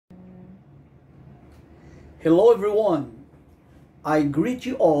Hello everyone. I greet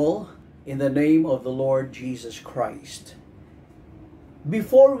you all in the name of the Lord Jesus Christ.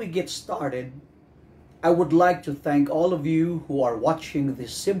 Before we get started, I would like to thank all of you who are watching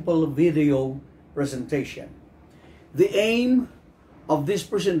this simple video presentation. The aim of this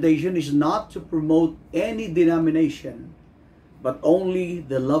presentation is not to promote any denomination, but only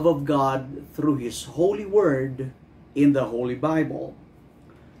the love of God through His holy word in the Holy Bible.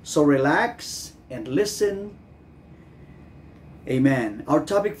 So relax and listen. Amen. Our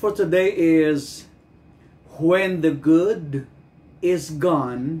topic for today is when the good is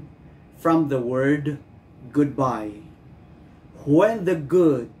gone from the word goodbye. When the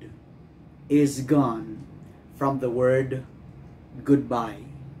good is gone from the word goodbye.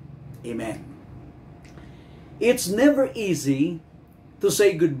 Amen. It's never easy to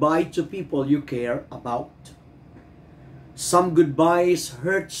say goodbye to people you care about. Some goodbyes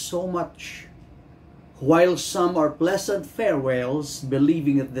hurt so much, while some are pleasant farewells,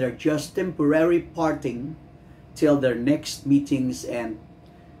 believing that they're just temporary parting till their next meetings and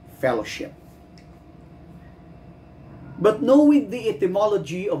fellowship. But knowing the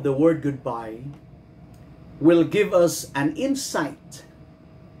etymology of the word goodbye will give us an insight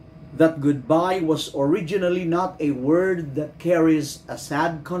that goodbye was originally not a word that carries a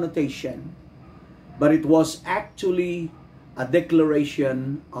sad connotation, but it was actually a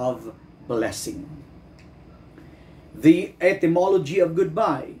declaration of blessing. The etymology of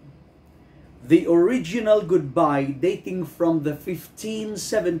goodbye. The original goodbye, dating from the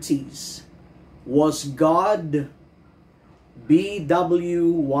 1570s, was God,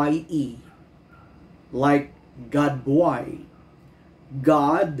 B-W-Y-E, like God boy.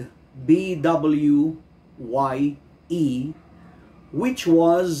 God, B-W-Y-E, which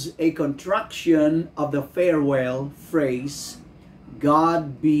was a contraction of the farewell phrase,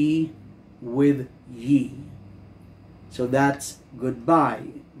 God be with ye. So that's goodbye.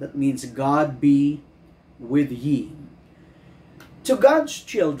 That means God be with ye. To God's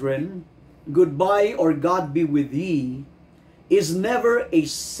children, goodbye or God be with ye is never a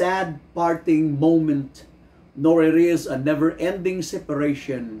sad parting moment, nor it is a never-ending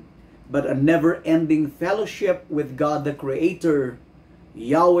separation, but a never-ending fellowship with God the Creator,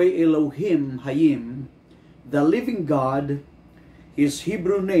 Yahweh Elohim Hayim, the living God, His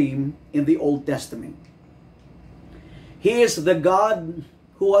Hebrew name in the Old Testament. He is the God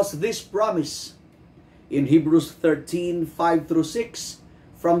who has this promise in Hebrews 13, 5-6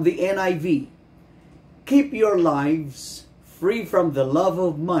 from the NIV. Keep your lives free from the love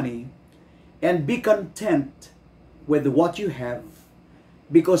of money and be content with what you have,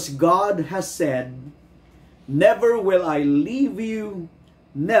 because God has said, never will I leave you,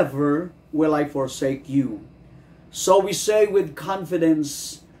 never will I forsake you. So we say with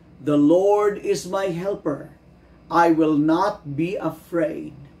confidence, the Lord is my helper. I will not be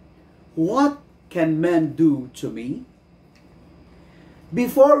afraid. What can man do to me?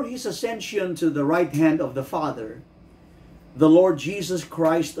 Before His ascension to the right hand of the Father, the Lord Jesus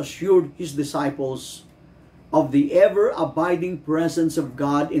Christ assured His disciples of the ever-abiding presence of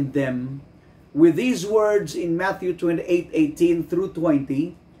God in them with these words in Matthew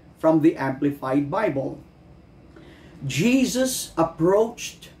 28:18-20 from the Amplified Bible. Jesus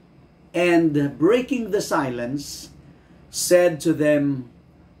approached and, breaking the silence, said to them,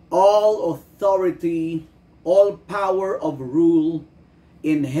 all authority, all power of rule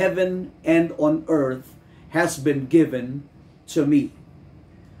in heaven and on earth has been given to me.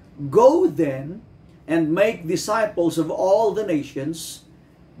 Go then and make disciples of all the nations,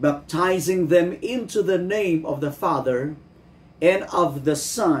 baptizing them into the name of the Father and of the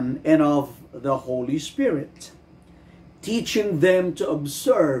Son and of the Holy Spirit, teaching them to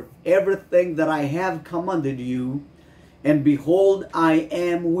observe everything that I have commanded you. And behold, I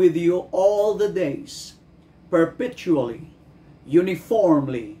am with you all the days, perpetually,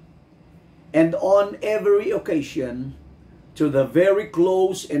 uniformly, and on every occasion, to the very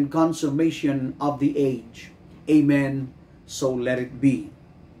close and consummation of the age. Amen. So let it be.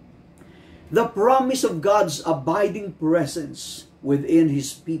 The promise of God's abiding presence within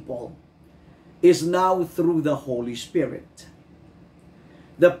His people is now through the Holy Spirit.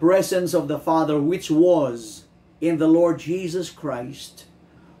 The presence of the Father, which was in the Lord Jesus Christ,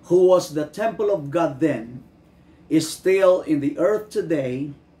 who was the temple of God then, is still in the earth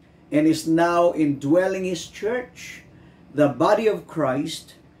today and is now indwelling His church, the body of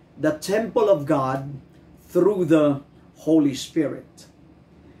Christ, the temple of God, through the Holy Spirit.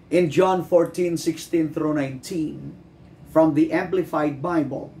 In John 14:16-19, from the Amplified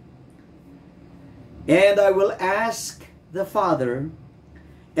Bible, and I will ask the Father,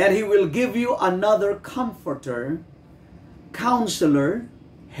 And He will give you another Comforter, Counselor,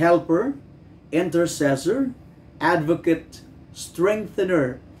 Helper, Intercessor, Advocate,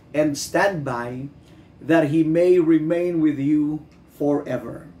 Strengthener, and Standby, that He may remain with you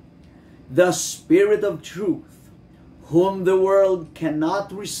forever. The Spirit of truth, whom the world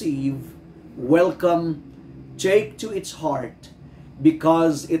cannot receive, welcome, take to its heart,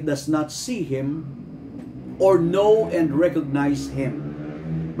 because it does not see Him or know and recognize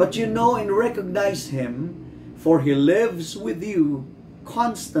Him. But you know and recognize Him, for He lives with you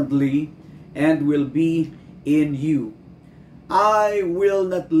constantly and will be in you. I will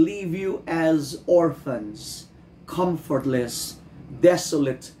not leave you as orphans, comfortless,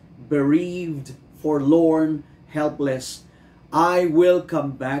 desolate, bereaved, forlorn, helpless. I will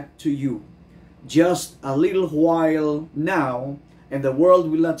come back to you. Just a little while now, and the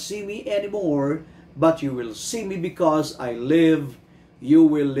world will not see me anymore, but you will see me because I live. You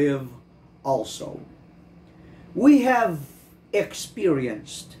will live also. We have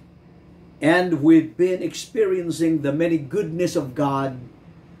experienced, and we've been experiencing the many goodness of God,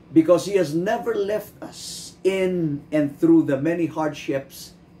 because He has never left us in and through the many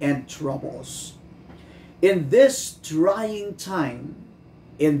hardships and troubles. In this trying time,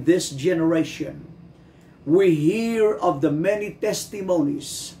 in this generation, we hear of the many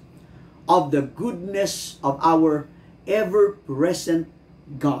testimonies of the goodness of our ever-present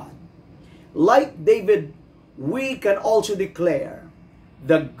God. Like David, we can also declare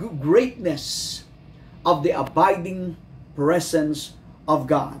the greatness of the abiding presence of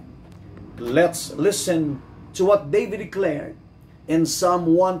God. Let's listen to what David declared in Psalm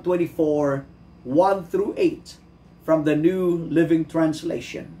 124, 1 through 8, from the New Living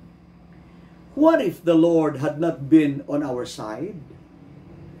Translation. What if the Lord had not been on our side?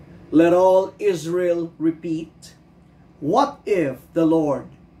 Let all Israel repeat, what if the Lord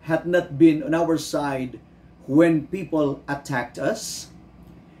had not been on our side when people attacked us?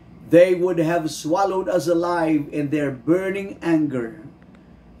 They would have swallowed us alive in their burning anger.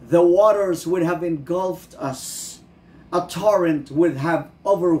 The waters would have engulfed us. A torrent would have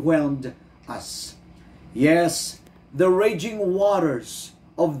overwhelmed us. Yes, the raging waters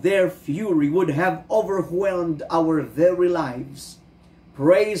of their fury would have overwhelmed our very lives.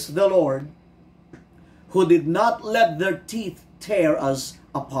 Praise the Lord, who did not let their teeth tear us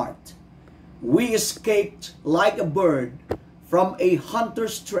apart. We escaped like a bird from a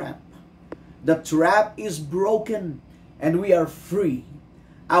hunter's trap. The trap is broken and we are free.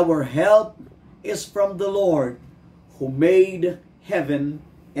 Our help is from the Lord, who made heaven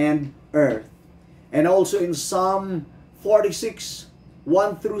and earth. And also in Psalm 46,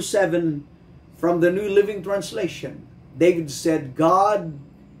 1 through 7, from the New Living Translation, David said, God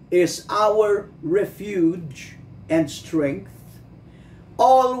is our refuge and strength,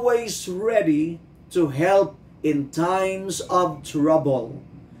 always ready to help in times of trouble.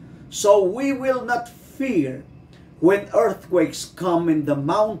 So we will not fear when earthquakes come and the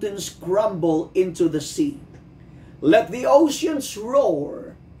mountains crumble into the sea. Let the oceans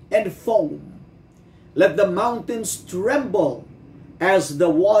roar and foam. Let the mountains tremble as the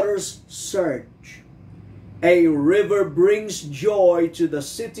waters surge. A river brings joy to the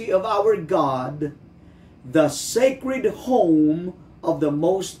city of our God, the sacred home of the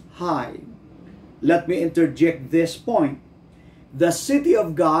Most High. Let me interject this point. The city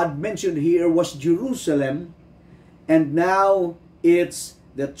of God mentioned here was Jerusalem, and now it's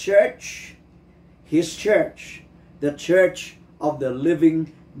the church, His church, the church of the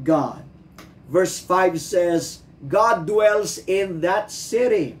living God. Verse 5 says, God dwells in that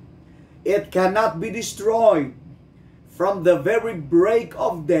city. It cannot be destroyed. From the very break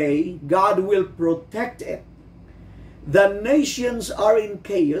of day, God will protect it. The nations are in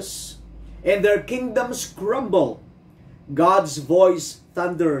chaos, and their kingdoms crumble. God's voice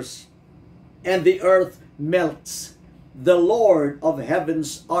thunders, and the earth melts. The Lord of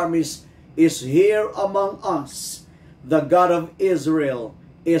heaven's armies is here among us. The God of Israel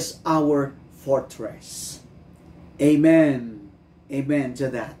is our fortress. Amen. Amen to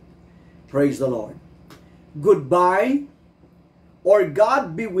that. Praise the Lord. Goodbye, or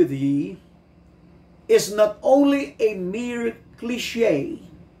God be with ye, is not only a mere cliche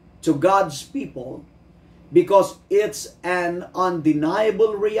to God's people, because it's an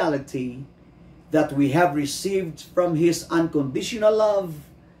undeniable reality that we have received from His unconditional love,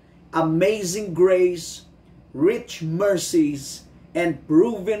 amazing grace, rich mercies, and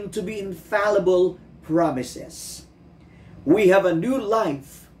proven to be infallible promises. We have a new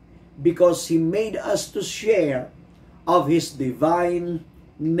life because He made us to share of His divine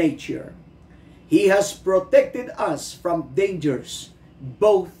nature. He has protected us from dangers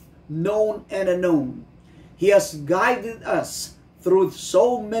both known and unknown. He has guided us through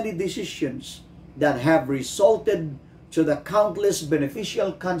so many decisions that have resulted to the countless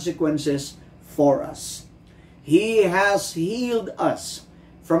beneficial consequences for us. He has healed us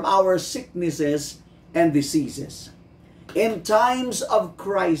from our sicknesses and diseases. In times of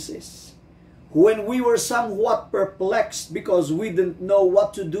crisis, when we were somewhat perplexed because we didn't know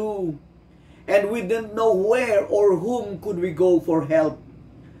what to do and we didn't know where or whom could we go for help,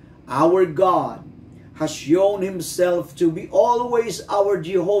 our God has shown Himself to be always our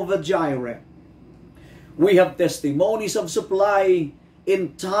Jehovah Jireh. We have testimonies of supply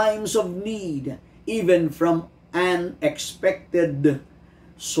in times of need, even from unexpected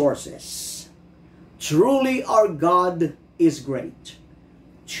sources. Truly, our God is great.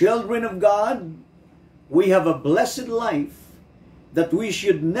 Children of God, we have a blessed life that we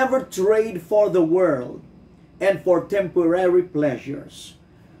should never trade for the world and for temporary pleasures.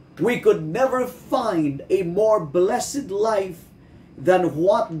 We could never find a more blessed life than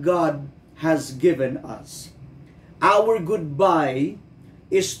what God has given us. Our goodbye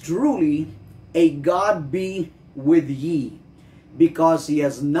is truly a God be with ye, because He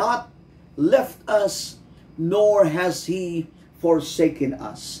has not left us, nor has He forsaken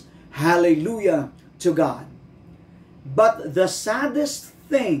us. Hallelujah to God. But the saddest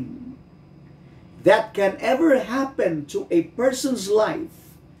thing that can ever happen to a person's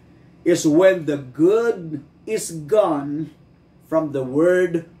life is when the good is gone from the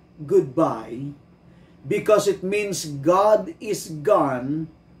word goodbye, because it means God is gone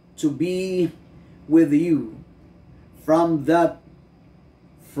to be with you. From that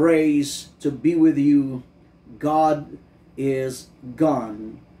phrase, to be with you, God is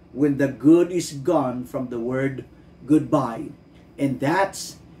gone. When the good is gone from the word goodbye. And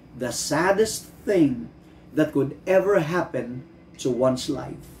that's the saddest thing that could ever happen to one's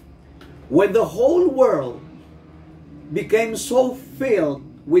life. When the whole world became so filled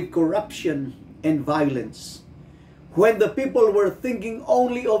with corruption and violence, when the people were thinking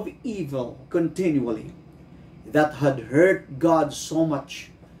only of evil continually, that had hurt God so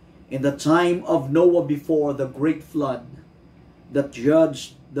much in the time of Noah before the great flood that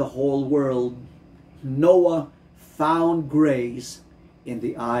judged the whole world, Noah found grace in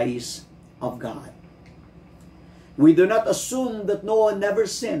the eyes of God. We do not assume that Noah never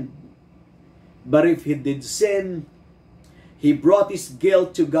sinned, but if he did sin, he brought his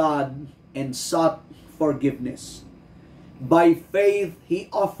guilt to God and sought forgiveness. By faith, he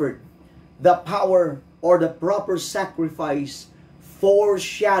offered the power or the proper sacrifice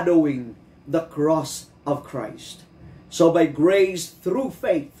foreshadowing the cross of Christ. So by grace through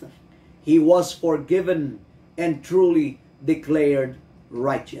faith, he was forgiven and truly declared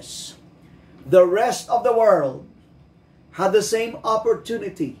righteous. The rest of the world had the same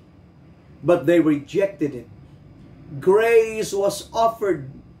opportunity, but they rejected it. Grace was offered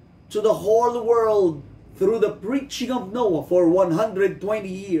to the whole world through the preaching of Noah for 120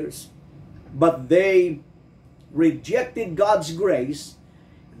 years, but they rejected God's grace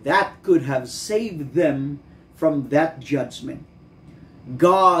that could have saved them from that judgment.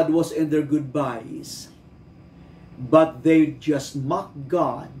 God was in their goodbyes, but they just mocked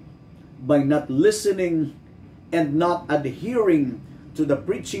God by not listening and not adhering to the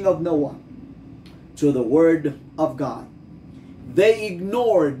preaching of Noah, to the word of God. They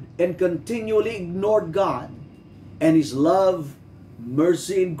ignored and continually ignored God and His love,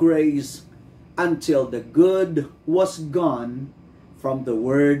 mercy, and grace until the good was gone from the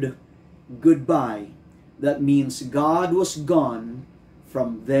word goodbye. That means God was gone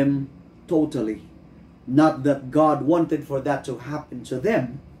from them totally. Not that God wanted for that to happen to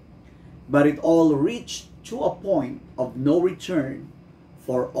them, but it all reached to a point of no return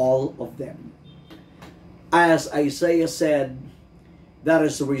for all of them. As Isaiah said, that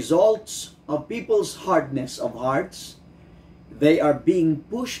is the results of people's hardness of hearts. They are being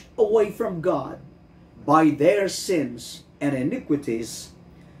pushed away from God by their sins and iniquities,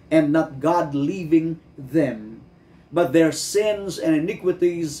 and not God leaving them, but their sins and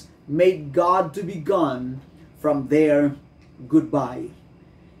iniquities made God to be gone from their goodbye.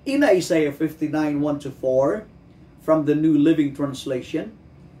 In Isaiah 59, 1-4, from the New Living Translation,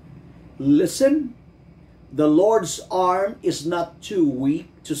 listen, the Lord's arm is not too weak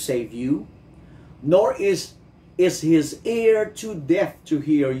to save you, nor is His ear too deaf to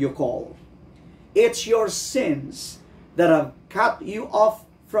hear your call. It's your sins that have cut you off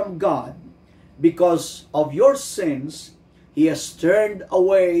from God. Because of your sins, He has turned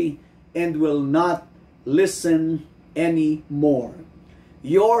away and will not listen anymore.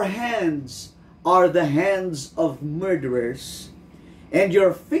 Your hands are the hands of murderers, and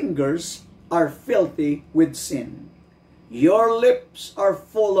your fingers are filthy with sin. Your lips are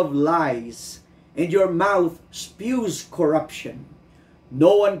full of lies, and your mouth spews corruption.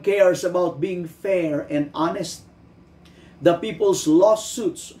 No one cares about being fair and honest. The people's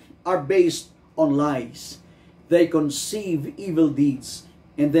lawsuits are based on lies. They conceive evil deeds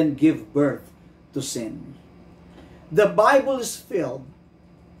and then give birth to sin. The Bible is filled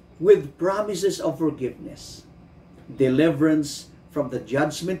with promises of forgiveness, deliverance from the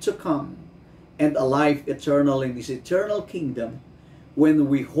judgment to come, and a life eternal in His eternal kingdom when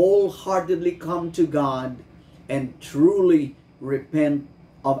we wholeheartedly come to God and truly repent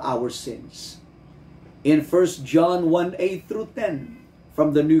of our sins. In 1 John 1:8 through 10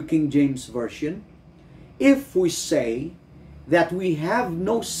 from the New King James Version, if we say that we have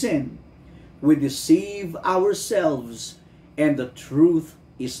no sin, we deceive ourselves and the truth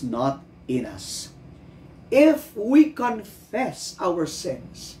is not in us. If we confess our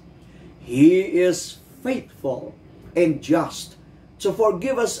sins, He is faithful and just to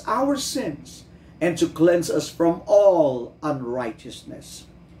forgive us our sins and to cleanse us from all unrighteousness.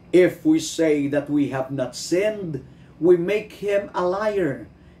 If we say that we have not sinned, we make Him a liar,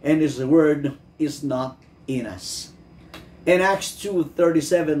 and His word is not in us. In Acts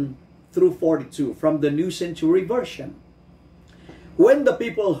 2:37 through 42 from the New Century Version, when the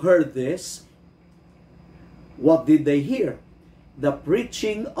people heard this, what did they hear? The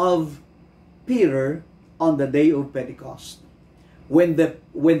preaching of Peter on the day of Pentecost. When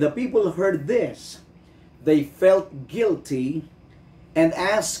the people heard this, they felt guilty and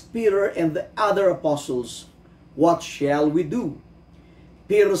asked Peter and the other apostles, "What shall we do?"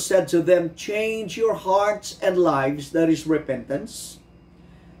 Peter said to them, "Change your hearts and lives," that is repentance.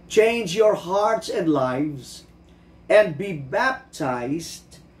 "Change your hearts and lives and be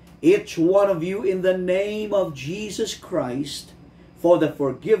baptized, each one of you, in the name of Jesus Christ for the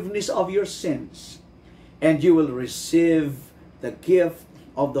forgiveness of your sins, and you will receive the gift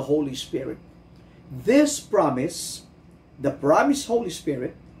of the Holy Spirit." This promise, the promised Holy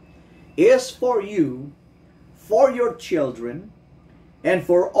Spirit, is for you, for your children, and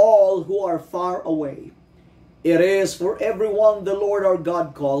for all who are far away. It is for everyone the Lord our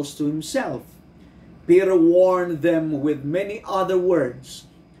God calls to Himself. Peter warned them with many other words.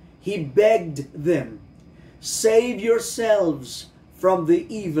 He begged them, "Save yourselves from the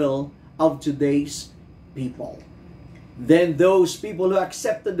evil of today's people." Then those people who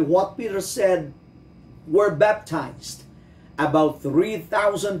accepted what Peter said were baptized. About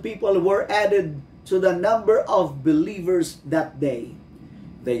 3,000 people were added to the number of believers that day.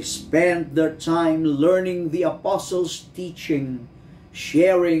 They spent their time learning the apostles' teaching,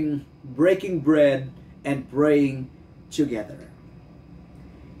 sharing, breaking bread, and praying together.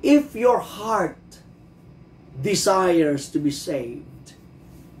 If your heart desires to be saved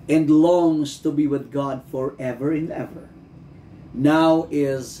and longs to be with God forever and ever, now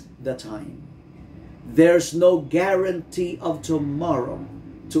is the time. There's no guarantee of tomorrow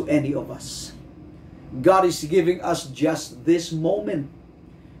to any of us. God is giving us just this moment,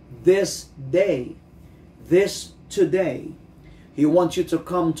 this day, this today. He wants you to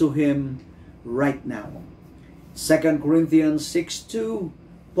come to Him right now. 2 Corinthians 6:2,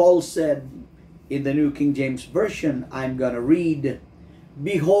 Paul said in the New King James Version, I'm going to read,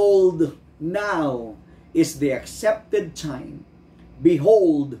 "Behold, now is the accepted time.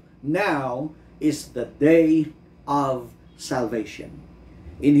 Behold, now is the day of salvation."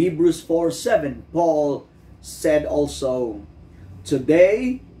 In Hebrews 4:7, Paul said also,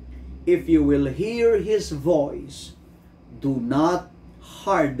 "Today, if you will hear His voice, do not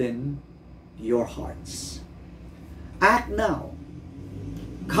harden your hearts." Act now.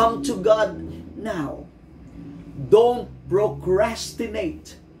 Come to God now. Don't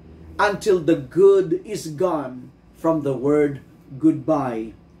procrastinate until the good is gone from the word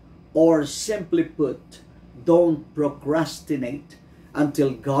goodbye. Or simply put, don't procrastinate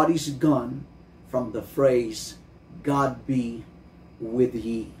until God is gone from the phrase, "God be with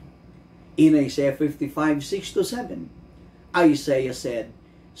ye." In Isaiah 55:6-7, Isaiah said,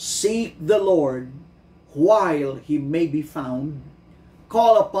 "Seek the Lord while He may be found.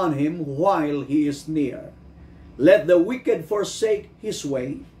 Call upon Him while He is near. Let the wicked forsake his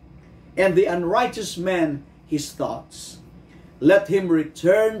way, and the unrighteous man his thoughts. Let him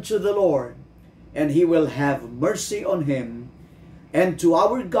return to the Lord, and He will have mercy on him, and to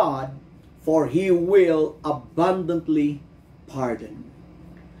our God, for He will abundantly pardon."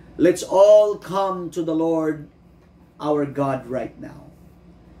 Let's all come to the Lord our God right now.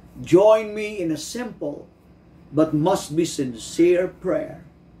 Join me in a simple but must be sincere prayer.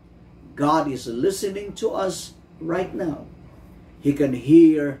 God is listening to us right now. He can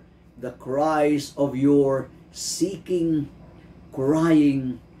hear the cries of your seeking,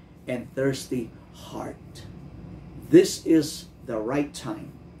 crying, and thirsty heart. This is the right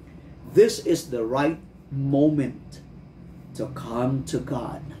time. This is the right moment to come to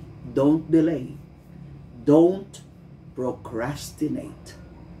God. Don't delay. Don't procrastinate.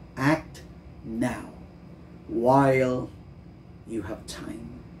 Act now while you have time.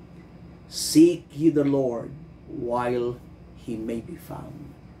 Seek ye the Lord while he may be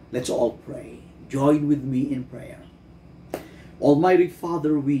found. Let's all pray. Join with me in prayer. Almighty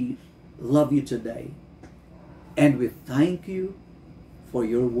Father, we love you today, and we thank you for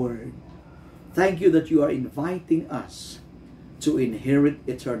your word. Thank you that you are inviting us to inherit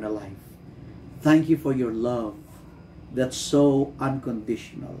eternal life. Thank you for your love that's so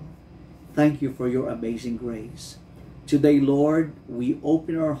unconditional. Thank you for your amazing grace. Today, Lord, we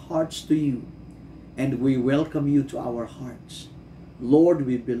open our hearts to you and we welcome you to our hearts. Lord,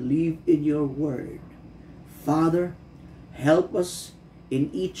 we believe in your word. Father, help us in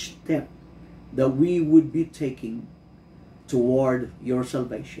each step that we would be taking toward your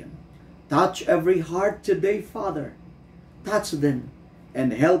salvation. Touch every heart today, Father. Touch them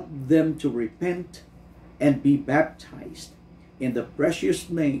and help them to repent and be baptized in the precious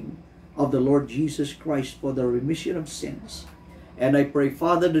name of the Lord Jesus Christ for the remission of sins. And I pray,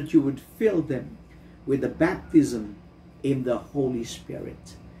 Father, that you would fill them with the baptism in the Holy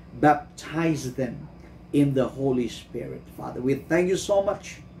Spirit. Baptize them in the Holy Spirit, Father. We thank you so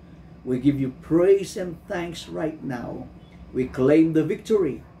much. We give you praise and thanks right now. We claim the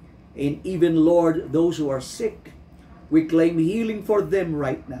victory. And even, Lord, those who are sick, we claim healing for them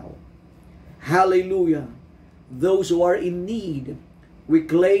right now. Hallelujah. Those who are in need, we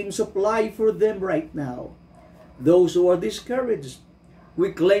claim supply for them right now. Those who are discouraged,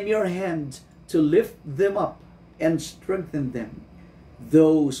 we claim your hand to lift them up and strengthen them.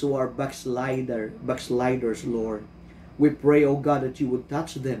 Those who are backsliders, Lord, we pray, oh God, that you would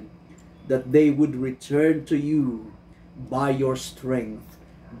touch them, that they would return to you by your strength,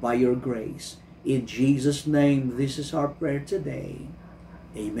 by your grace. In Jesus' name, this is our prayer today.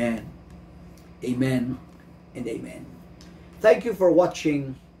 Amen. Amen and amen. Thank you for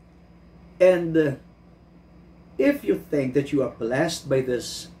watching. And if you think that you are blessed by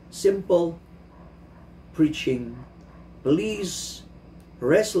this simple preaching, please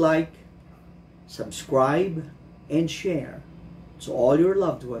press like, subscribe, and share to all your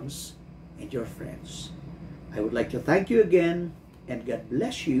loved ones and your friends. I would like to thank you again, and God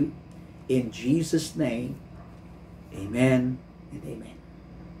bless you in Jesus' name. Amen and amen.